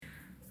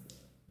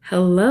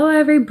Hello,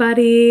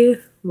 everybody.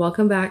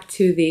 Welcome back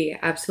to the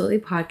Absolutely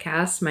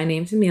Podcast. My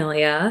name's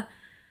Amelia.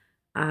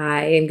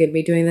 I am going to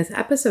be doing this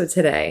episode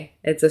today.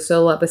 It's a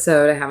solo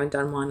episode. I haven't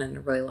done one in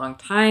a really long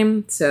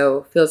time, so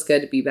it feels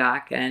good to be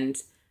back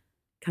and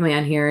coming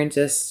on here and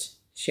just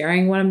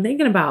sharing what I'm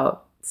thinking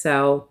about.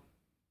 So,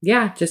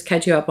 yeah, just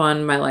catch you up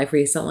on my life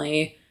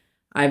recently.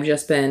 I've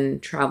just been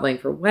traveling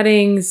for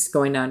weddings,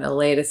 going down to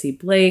LA to see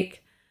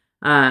Blake,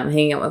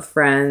 hanging out with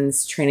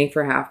friends, training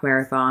for a half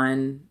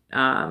marathon.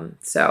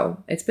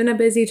 So it's been a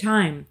busy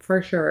time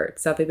for sure.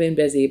 It's definitely been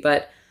busy,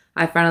 but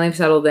I finally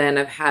settled in.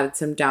 I've had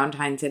some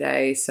downtime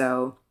today,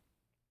 so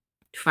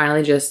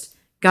finally just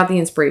got the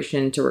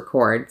inspiration to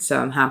record.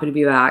 So I'm happy to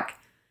be back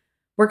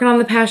working on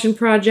the passion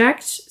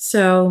project.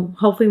 So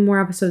hopefully more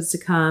episodes to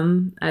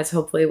come, as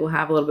hopefully we'll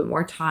have a little bit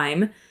more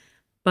time.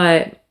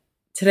 But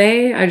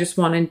today I just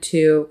wanted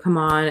to come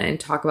on and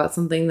talk about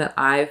something that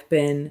I've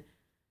been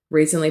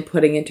recently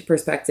putting into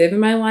perspective in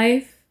my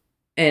life.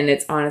 And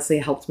it's honestly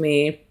helped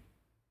me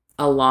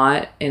a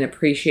lot in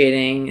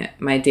appreciating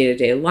my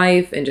day-to-day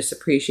life and just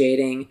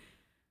appreciating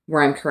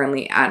where I'm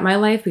currently at in my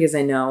life, because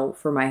I know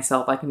for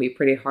myself, I can be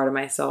pretty hard on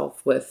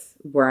myself with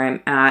where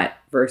I'm at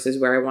versus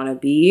where I want to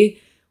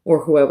be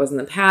or who I was in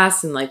the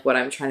past and like what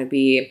I'm trying to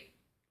be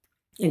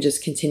and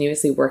just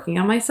continuously working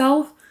on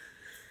myself.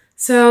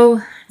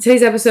 So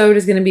today's episode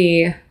is going to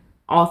be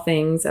all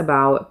things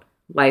about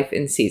life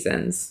in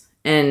seasons.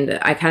 And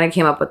I kind of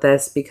came up with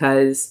this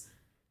because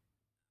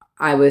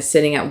I was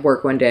sitting at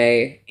work one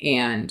day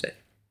and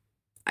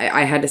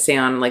I had to stay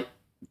on like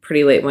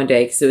pretty late one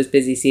day because it was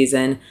busy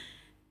season.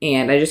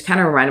 And I just kind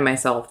of reminded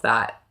myself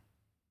that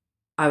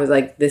I was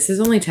like, this is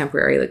only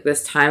temporary. Like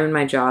this time in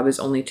my job is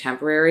only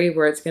temporary,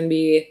 where it's going to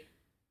be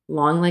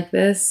long like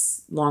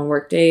this, long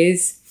work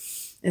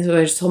days. And so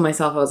I just told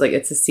myself, I was like,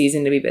 it's a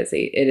season to be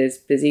busy. It is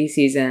busy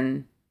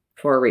season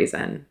for a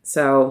reason.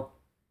 So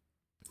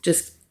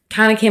just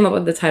kind of came up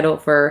with the title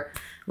for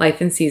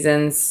Life in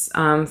Seasons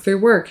through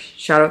work.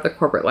 Shout out the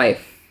corporate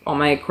life. All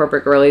my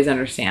corporate girlies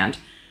understand.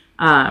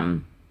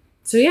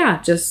 So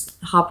yeah,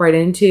 just hop right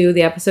into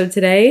the episode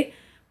today.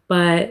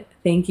 But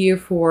thank you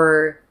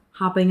for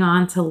hopping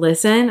on to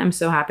listen. I'm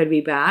so happy to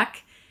be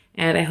back.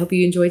 And I hope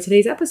you enjoyed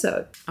today's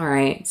episode. All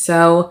right.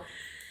 So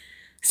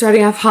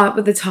starting off hot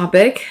with the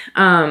topic,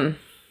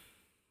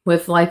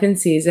 with Life in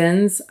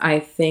Seasons, I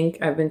think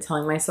I've been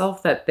telling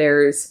myself that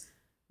there's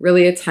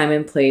really a time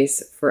and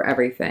place for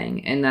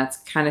everything. And that's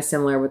kind of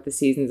similar with the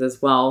seasons as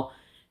well.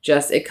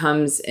 Just it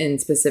comes in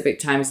specific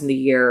times in the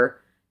year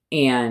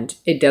and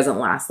it doesn't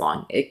last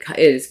long. It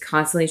is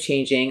constantly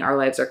changing. Our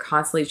lives are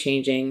constantly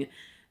changing.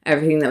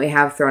 Everything that we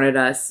have thrown at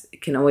us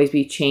can always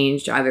be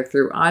changed either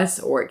through us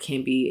or it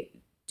can be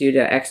due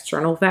to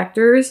external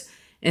factors.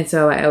 And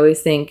so I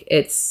always think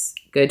it's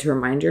good to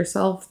remind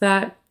yourself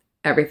that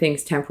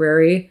everything's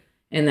temporary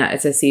and that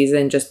it's a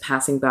season just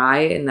passing by,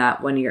 and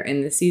that when you're in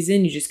the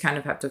season, you just kind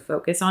of have to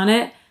focus on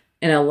it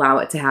and allow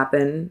it to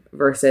happen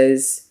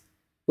versus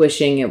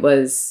wishing it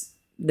was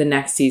the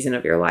next season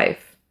of your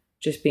life.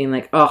 Just being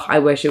like, oh, I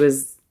wish it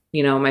was,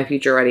 my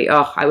future already.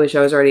 Oh, I wish I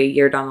was already a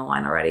year down the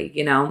line already,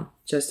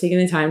 just taking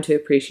the time to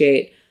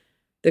appreciate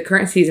the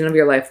current season of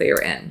your life that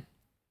you're in.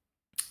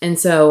 And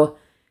so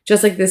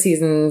just like the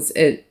seasons,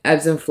 it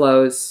ebbs and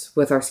flows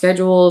with our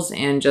schedules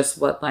and just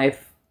what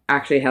life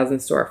actually has in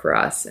store for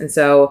us. And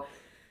so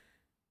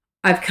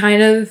I've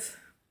kind of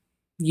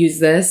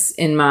used this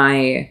in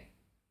my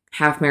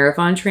half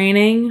marathon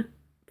training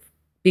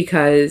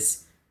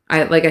because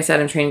like I said,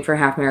 I'm training for a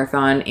half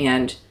marathon,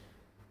 and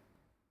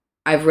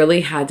I've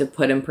really had to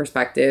put in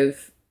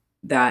perspective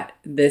that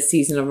this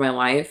season of my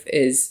life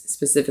is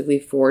specifically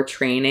for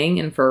training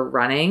and for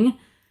running.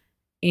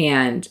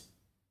 And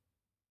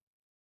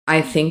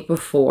I think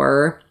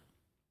before,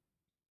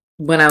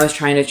 when I was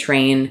trying to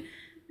train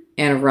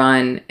and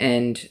run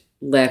and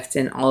lift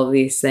and all of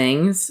these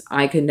things,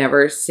 I could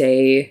never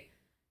stay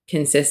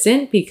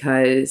consistent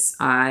because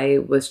I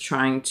was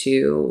trying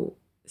to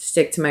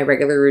stick to my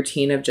regular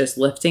routine of just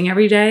lifting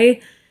every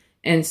day.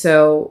 And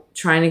so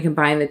trying to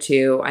combine the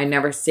two, I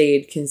never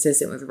stayed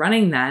consistent with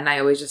running then. I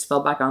always just fell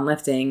back on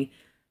lifting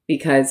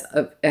because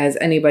as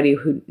anybody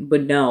who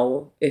would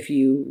know, if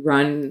you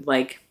run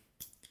like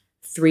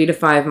 3 to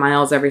 5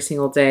 miles every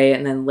single day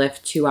and then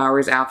lift 2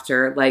 hours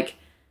after, like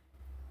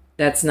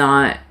that's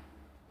not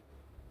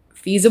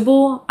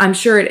feasible. I'm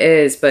sure it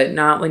is, but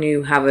not when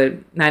you have a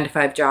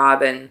 9-to-5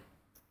 job and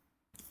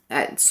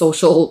at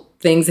social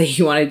things that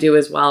you want to do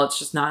as well. It's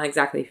just not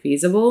exactly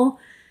feasible.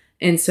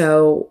 And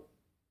so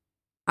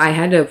I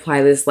had to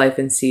apply this life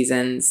in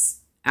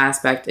seasons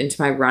aspect into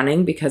my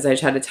running because I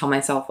just had to tell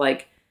myself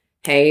like,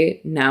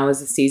 hey, now is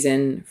the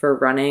season for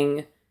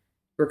running,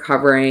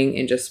 recovering,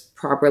 and just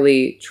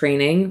properly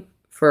training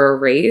for a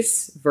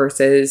race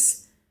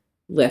versus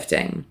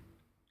lifting.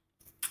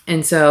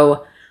 And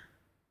so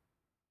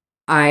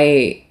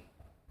I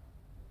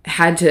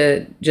had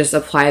to just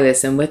apply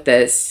this. And with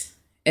this,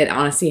 it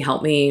honestly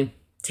helped me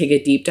take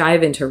a deep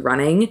dive into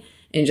running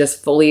and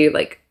just fully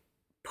like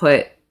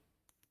put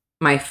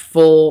my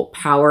full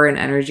power and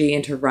energy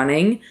into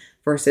running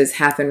versus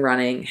half in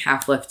running,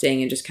 half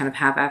lifting, and just kind of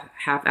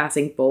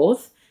half-assing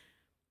both.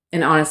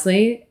 And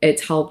honestly,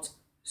 it's helped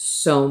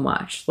so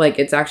much. Like,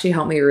 it's actually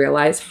helped me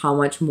realize how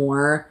much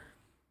more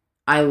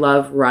I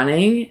love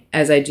running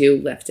as I do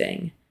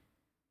lifting.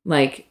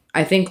 Like,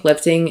 I think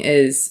lifting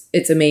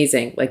it's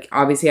amazing. Like,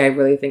 obviously, I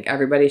really think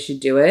everybody should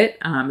do it.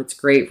 It's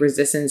great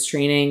resistance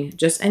training,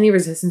 just any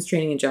resistance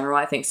training in general.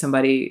 I think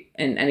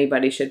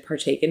anybody should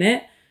partake in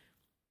it.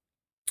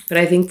 But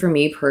I think for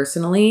me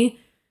personally,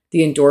 the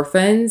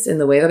endorphins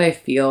and the way that I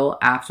feel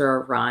after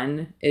a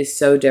run is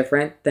so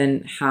different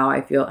than how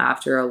I feel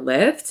after a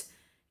lift.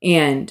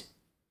 And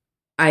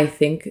I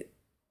think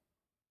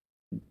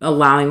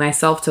allowing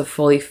myself to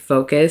fully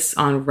focus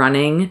on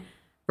running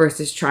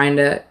versus trying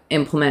to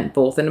implement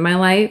both into my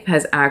life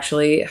has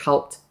actually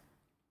helped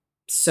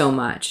so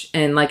much.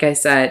 And like I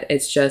said,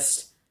 it's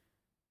just,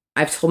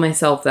 I've told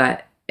myself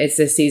that it's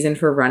the season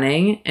for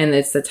running and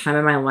it's the time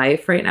of my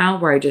life right now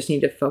where I just need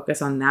to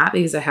focus on that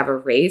because I have a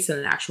race and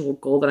an actual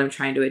goal that I'm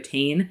trying to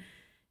attain.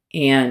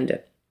 And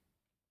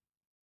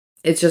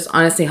it's just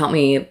honestly helped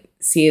me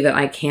see that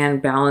I can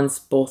balance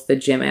both the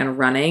gym and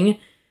running.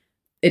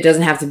 It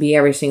doesn't have to be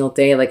every single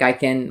day. Like,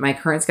 my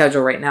current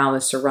schedule right now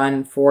is to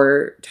run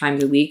 4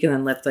 times a week and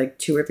then lift like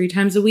 2 or 3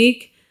 times a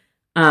week.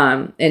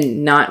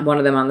 And not one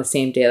of them on the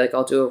same day. Like,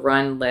 I'll do a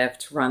run,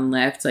 lift,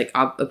 like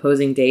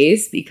opposing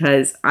days,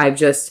 because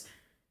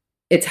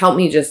it's helped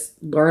me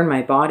just learn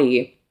my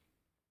body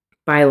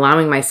by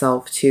allowing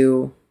myself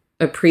to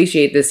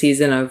appreciate the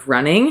season of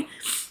running,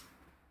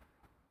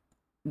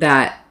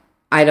 that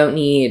I don't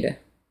need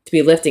to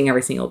be lifting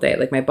every single day.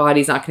 Like, my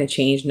body's not going to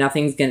change.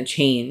 Nothing's going to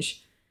change.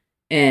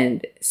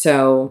 And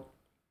so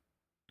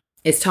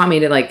it's taught me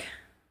to like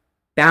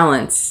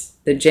balance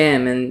the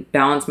gym and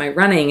balance my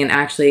running and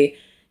actually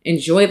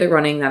enjoy the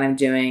running that I'm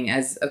doing,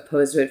 as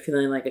opposed to it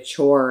feeling like a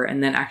chore,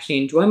 and then actually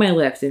enjoy my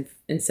lift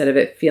instead of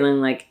it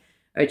feeling like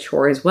a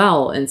chore as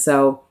well. And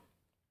so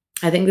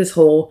I think this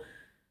whole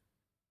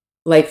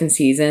life and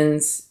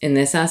seasons in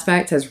this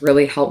aspect has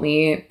really helped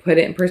me put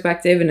it in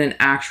perspective in an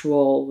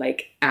actual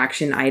like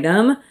action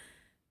item,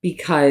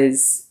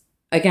 because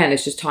again,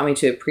 it's just taught me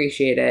to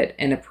appreciate it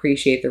and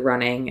appreciate the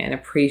running and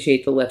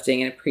appreciate the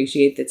lifting and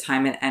appreciate the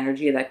time and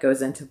energy that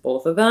goes into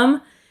both of them.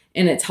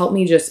 And it's helped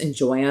me just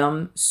enjoy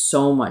them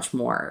so much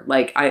more.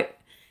 Like,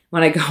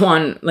 when I go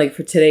on, like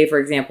for today, for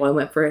example, I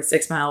went for a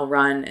 6-mile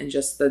run, and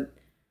just the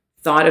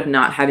thought of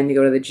not having to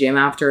go to the gym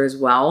after as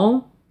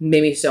well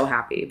made me so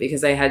happy,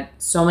 because I had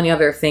so many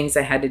other things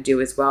I had to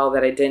do as well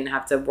that I didn't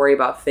have to worry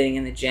about fitting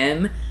in the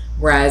gym.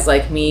 Whereas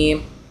like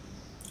me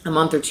a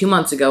month or 2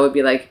 months ago would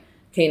be like,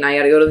 okay, now you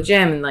got to go to the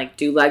gym and like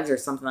do legs or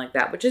something like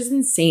that, which is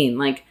insane.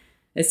 Like,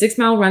 a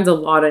 6-mile run's a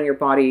lot on your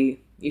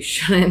body. You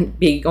shouldn't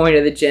be going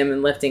to the gym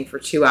and lifting for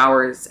 2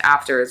 hours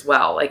after as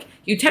well. Like,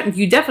 you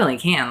definitely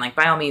can. Like,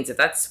 by all means, if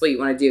that's what you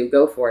want to do,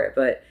 go for it.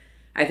 But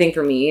I think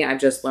for me, I've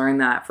just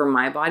learned that for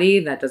my body,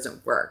 that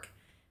doesn't work.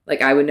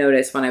 Like, I would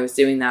notice when I was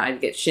doing that,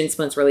 I'd get shin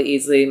splints really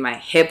easily. My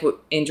hip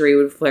injury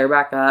would flare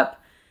back up.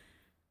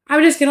 I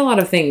would just get a lot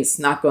of things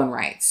not going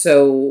right.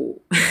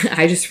 So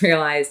I just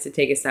realized to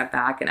take a step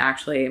back and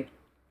actually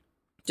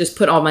just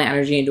put all my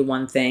energy into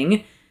one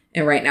thing.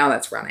 And right now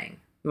that's running.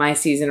 My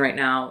season right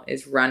now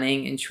is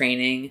running and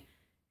training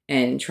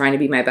and trying to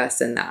be my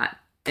best in that.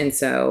 And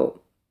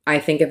so I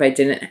think if I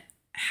didn't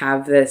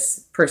have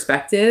this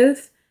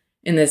perspective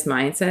and this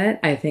mindset,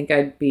 I think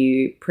I'd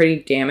be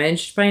pretty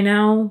damaged by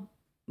now.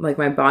 Like,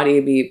 my body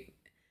would be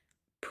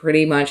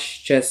pretty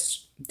much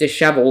just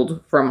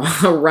disheveled from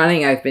all the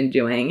running I've been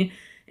doing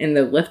and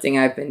the lifting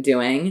I've been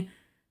doing,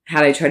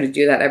 had I tried to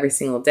do that every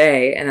single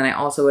day. And then I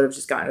also would have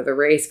just gotten to the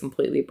race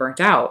completely burnt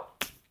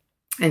out.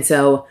 And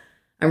so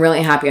I'm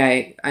really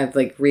happy I've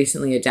like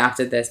recently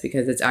adapted this,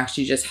 because it's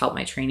actually just helped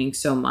my training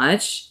so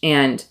much.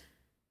 And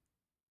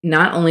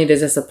not only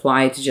does this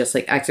apply to just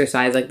like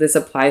exercise, like this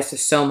applies to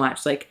so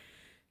much, like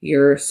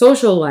your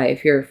social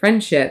life, your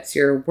friendships,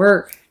 your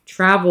work,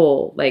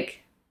 travel, like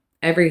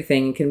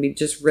everything can be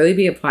just really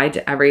be applied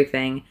to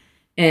everything.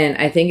 And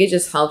I think it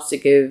just helps to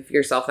give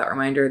yourself that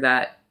reminder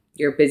that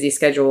your busy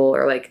schedule,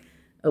 or like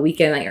a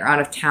weekend that you're out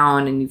of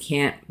town and you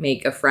can't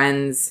make a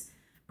friend's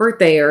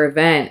birthday or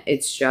event,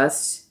 it's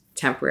just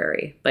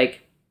temporary.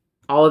 Like,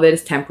 all of it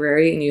is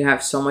temporary, and you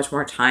have so much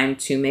more time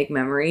to make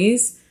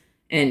memories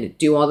and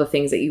do all the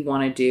things that you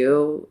want to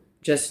do.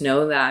 Just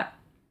know that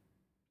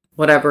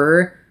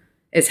whatever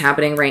is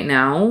happening right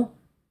now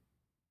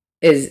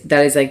is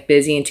like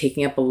busy and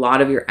taking up a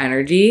lot of your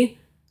energy.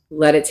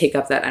 Let it take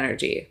up that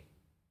energy.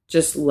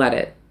 Just let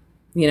it,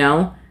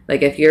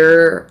 like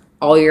if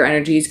all your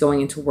energy is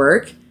going into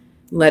work,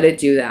 let it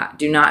do that.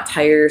 Do not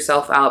tire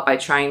yourself out by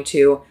trying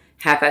to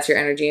half-ass your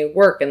energy in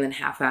work and then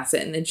half-ass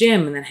it in the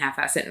gym and then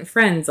half-ass it in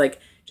friends. Like,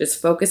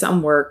 just focus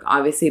on work.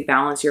 Obviously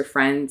balance your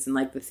friends and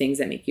like the things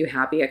that make you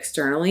happy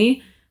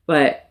externally.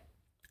 But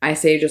I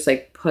say just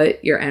like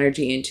put your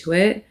energy into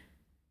it,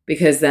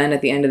 because then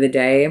at the end of the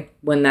day,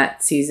 when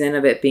that season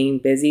of it being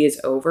busy is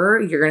over,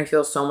 you're going to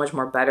feel so much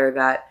more better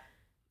that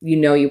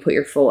you put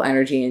your full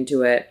energy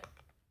into it.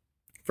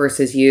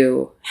 versus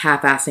you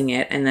half-assing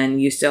it and then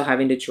you still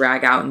having to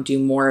drag out and do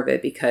more of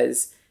it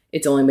because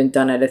it's only been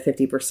done at a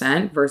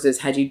 50% versus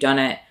had you done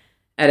it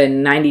at a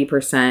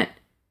 90%,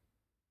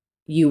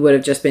 you would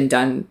have just been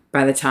done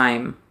by the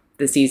time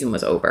the season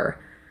was over.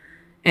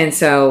 And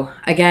so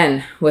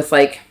again, with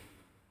like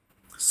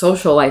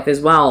social life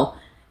as well,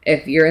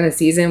 if you're in a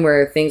season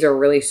where things are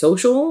really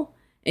social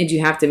and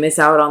you have to miss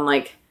out on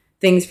like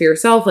things for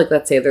yourself, like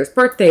let's say there's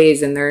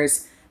birthdays and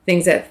there's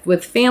things that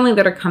with family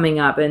that are coming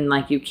up and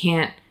like you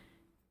can't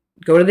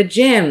go to the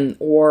gym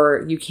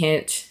or you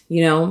can't,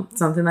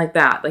 something like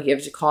that. Like you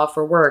have to call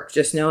for work.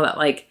 Just know that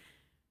like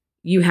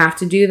you have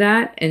to do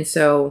that. And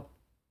so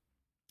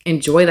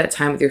enjoy that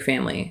time with your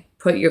family.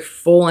 Put your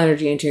full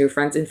energy into your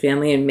friends and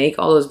family and make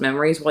all those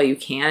memories while you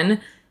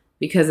can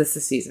because it's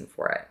the season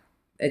for it.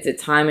 It's a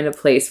time and a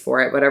place for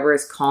it. Whatever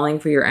is calling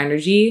for your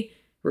energy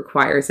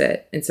requires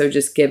it. And so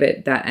just give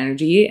it that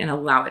energy and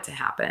allow it to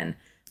happen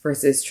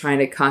versus trying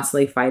to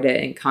constantly fight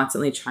it and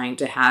constantly trying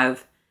to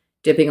have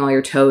dipping all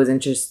your toes in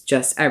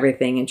just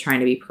everything and trying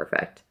to be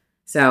perfect.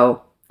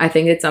 So I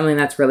think it's something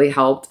that's really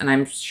helped, and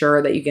I'm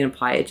sure that you can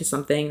apply it to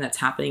something that's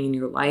happening in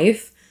your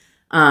life.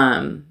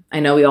 I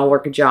know we all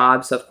work a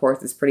job, so of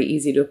course it's pretty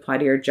easy to apply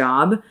to your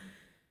job,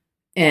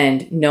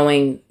 and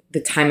knowing the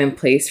time and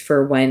place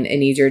for when it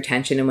needs your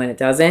attention and when it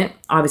doesn't.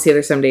 Obviously,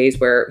 there's some days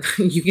where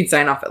you can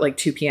sign off at like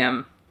 2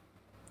 p.m.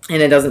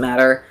 and it doesn't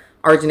matter.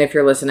 Arjun, if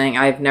you're listening,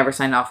 I've never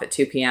signed off at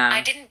 2 p.m.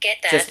 I didn't get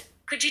that.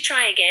 Could you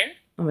try again?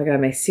 Oh my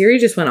God, my Siri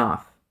just went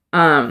off.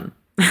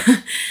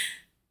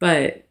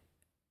 But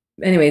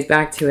anyways,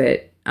 back to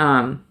it.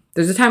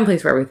 There's a time and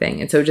place for everything.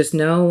 And so just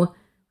know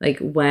like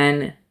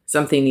when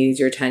something needs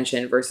your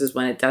attention versus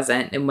when it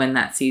doesn't, and when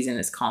that season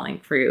is calling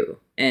for you,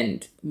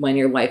 and when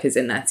your life is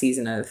in that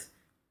season of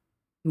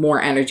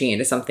more energy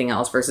into something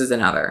else versus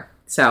another.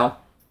 So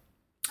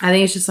I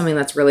think it's just something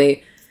that's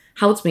really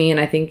helped me, and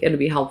I think it'll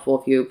be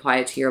helpful if you apply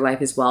it to your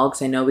life as well,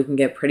 because I know we can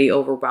get pretty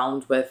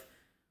overwhelmed with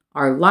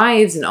our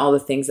lives and all the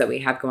things that we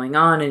have going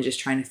on and just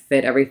trying to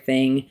fit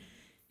everything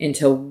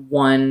into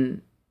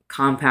one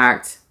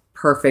compact,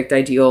 perfect,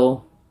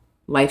 ideal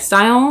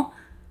lifestyle.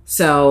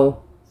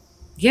 So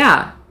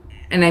yeah.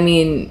 And I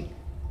mean,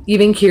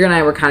 even Kira and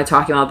I were kind of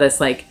talking about this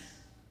like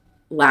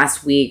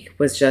last week,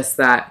 was just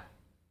that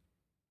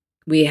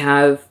we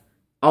have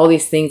all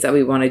these things that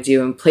we want to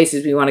do and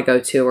places we want to go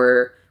to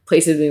or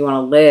places we want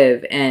to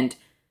live. And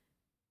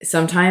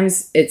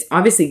sometimes it's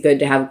obviously good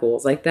to have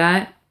goals like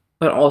that,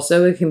 but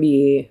also it can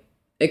be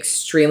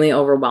extremely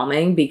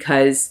overwhelming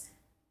because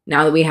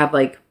now that we have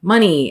like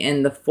money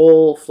and the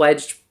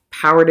full-fledged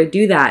power to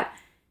do that,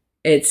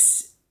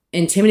 it's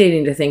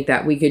intimidating to think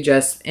that we could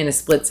just in a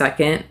split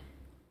second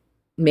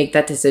make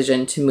that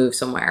decision to move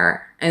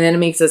somewhere. And then it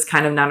makes us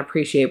kind of not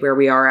appreciate where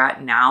we are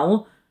at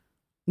now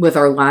with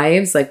our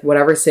lives, like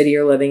whatever city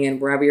you're living in,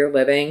 wherever you're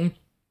living.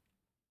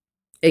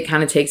 It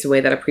kind of takes away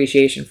that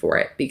appreciation for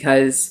it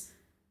because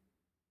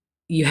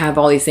you have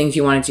all these things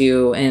you want to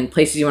do and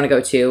places you want to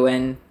go to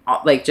and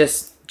like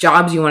just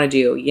jobs you want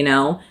to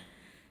do,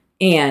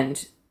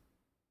 And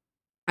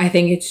I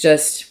think it's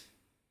just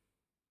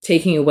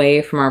taking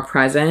away from our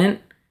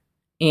present.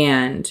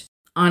 And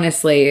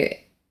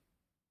honestly,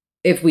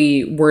 if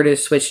we were to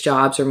switch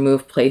jobs or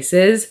move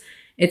places,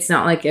 it's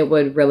not like it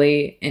would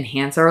really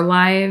enhance our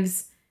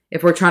lives.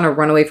 If we're trying to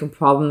run away from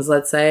problems,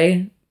 let's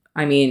say,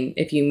 I mean,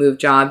 if you move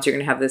jobs, you're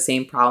going to have the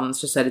same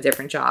problems just at a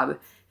different job. If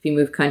you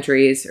move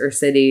countries or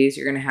cities,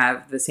 you're going to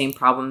have the same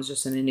problems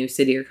just in a new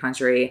city or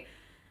country.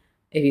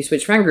 If you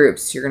switch friend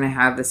groups, you're going to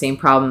have the same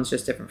problems,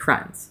 just different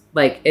friends.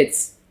 Like,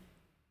 it's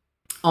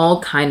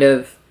all kind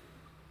of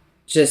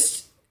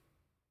just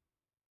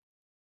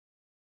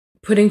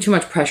putting too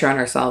much pressure on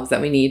ourselves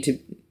that we need to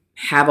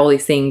have all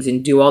these things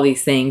and do all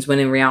these things, when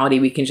in reality,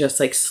 we can just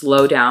like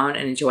slow down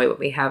and enjoy what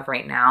we have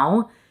right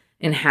now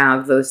and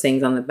have those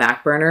things on the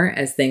back burner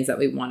as things that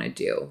we want to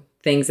do,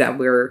 things that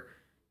we're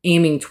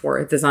aiming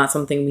towards. It's not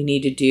something we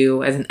need to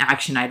do as an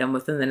action item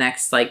within the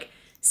next like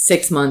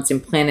 6 months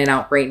and plan it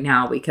out right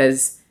now,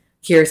 because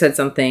Kira said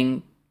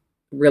something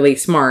really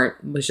smart,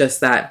 was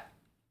just that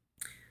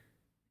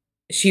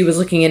she was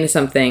looking into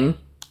something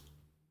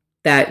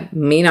that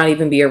may not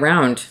even be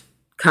around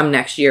come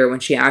next year when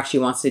she actually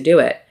wants to do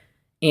it.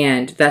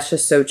 And that's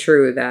just so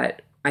true,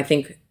 that I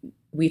think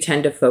we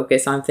tend to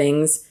focus on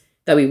things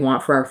that we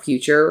want for our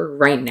future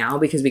right now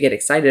because we get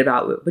excited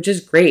about it, which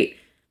is great.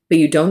 But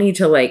you don't need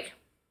to like,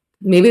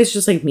 maybe it's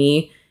just like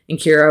me and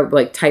Kira,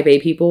 like type A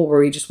people, where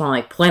we just want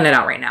to like plan it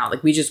out right now.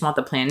 Like we just want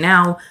the plan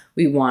now.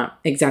 We want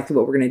exactly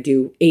what we're going to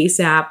do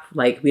ASAP.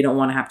 Like we don't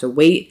want to have to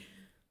wait.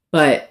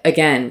 But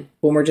again,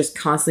 when we're just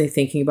constantly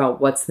thinking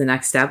about what's the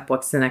next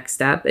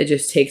step, it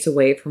just takes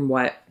away from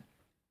what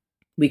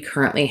we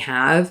currently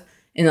have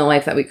in the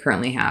life that we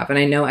currently have. And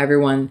I know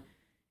everyone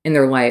in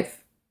their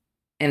life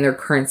and their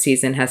current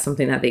season has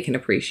something that they can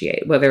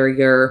appreciate, whether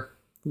you're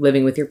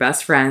living with your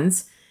best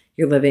friends,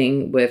 you're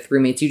living with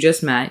roommates you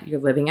just met, you're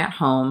living at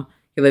home,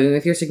 you're living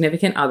with your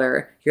significant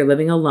other, you're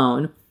living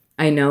alone.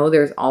 I know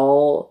there's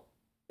all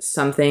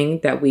something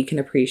that we can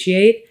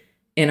appreciate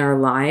in our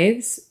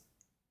lives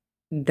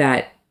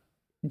that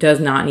does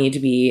not need to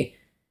be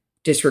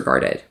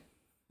disregarded.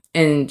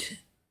 And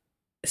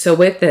so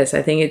with this,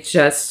 I think it's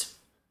just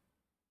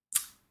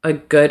a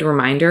good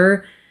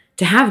reminder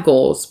to have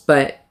goals,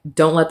 but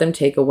don't let them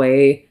take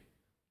away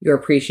your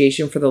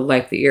appreciation for the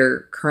life that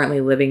you're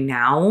currently living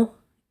now.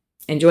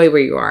 Enjoy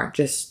where you are.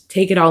 Just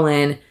take it all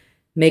in,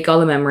 make all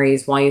the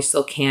memories while you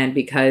still can,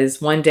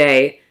 because one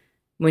day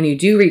when you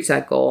do reach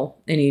that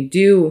goal and you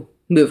do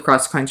move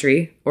across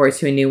country or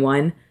to a new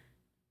one,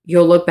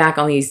 you'll look back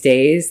on these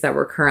days that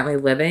we're currently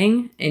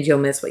living and you'll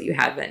miss what you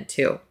had then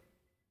too.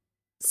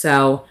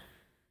 So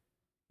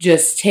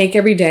just take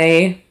every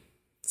day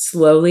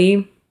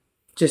slowly.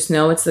 Just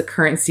know it's the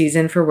current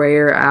season for where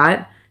you're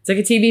at. It's like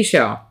a TV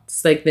show.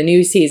 It's like the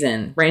new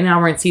season. Right now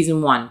we're in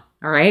season 1.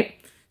 All right.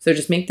 So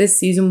just make this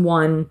season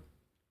 1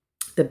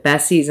 the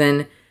best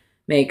season.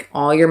 Make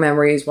all your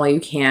memories while you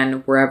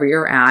can, wherever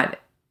you're at.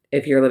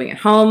 If you're living at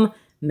home,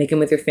 make them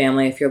with your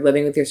family. If you're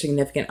living with your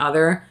significant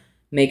other,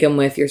 make them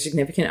with your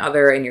significant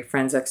other and your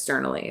friends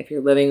externally. If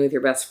you're living with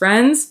your best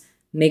friends,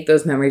 make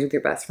those memories with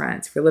your best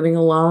friends. If you're living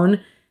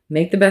alone,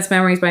 make the best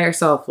memories by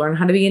yourself. Learn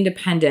how to be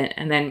independent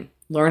and then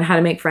learn how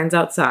to make friends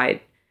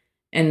outside.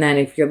 And then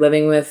if you're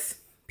living with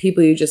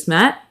people you just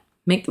met,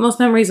 make the most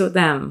memories with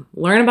them.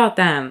 Learn about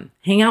them.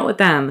 Hang out with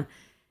them.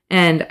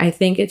 And I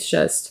think it's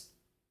just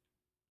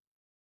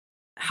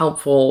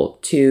helpful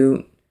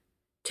to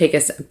take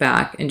a step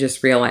back and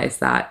just realize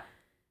that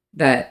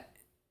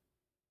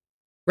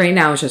right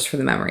now is just for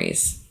the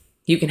memories.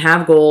 You can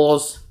have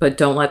goals, but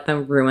don't let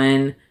them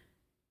ruin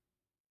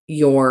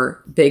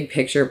your big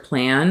picture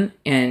plan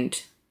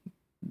and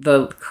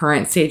the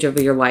current stage of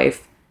your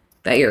life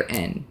that you're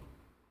in,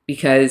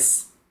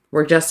 because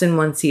we're just in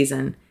one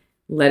season.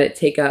 Let it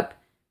take up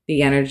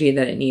the energy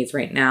that it needs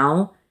right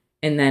now.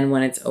 And then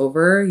when it's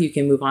over, you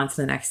can move on to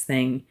the next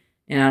thing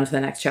and on to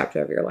the next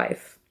chapter of your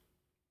life.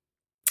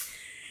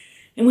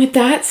 And with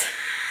that,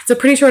 it's a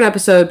pretty short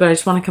episode, but I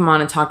just want to come on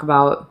and talk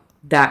about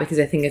that because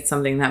I think it's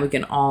something that we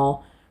can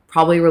all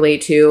probably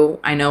relate to.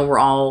 I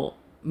know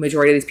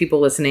majority of these people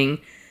listening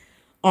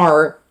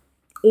are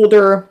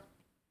older,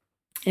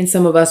 and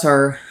some of us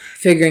are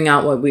figuring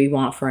out what we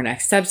want for our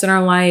next steps in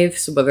our life.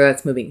 So whether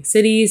that's moving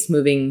cities,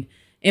 moving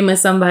in with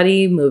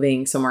somebody,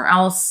 moving somewhere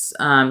else,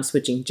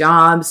 switching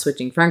jobs,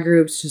 switching friend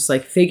groups, just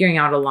like figuring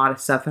out a lot of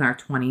stuff in our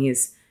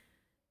 20s.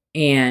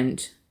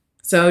 And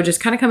so just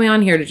kind of coming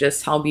on here to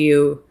just help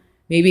you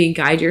maybe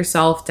guide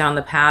yourself down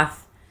the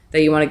path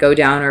that you want to go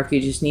down, or if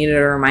you just needed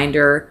a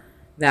reminder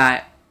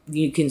that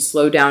you can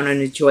slow down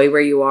and enjoy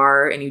where you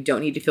are and you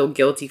don't need to feel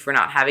guilty for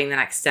not having the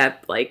next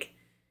step. Like,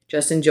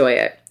 just enjoy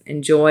it.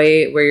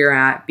 Enjoy where you're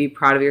at. Be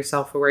proud of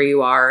yourself for where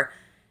you are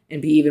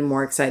and be even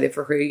more excited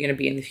for who you're going to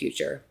be in the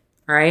future.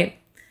 All right?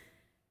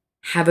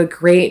 Have a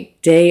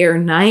great day or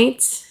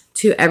night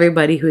to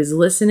everybody who is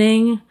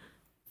listening.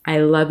 I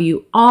love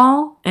you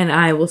all, and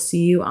I will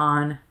see you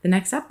on the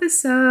next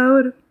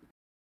episode.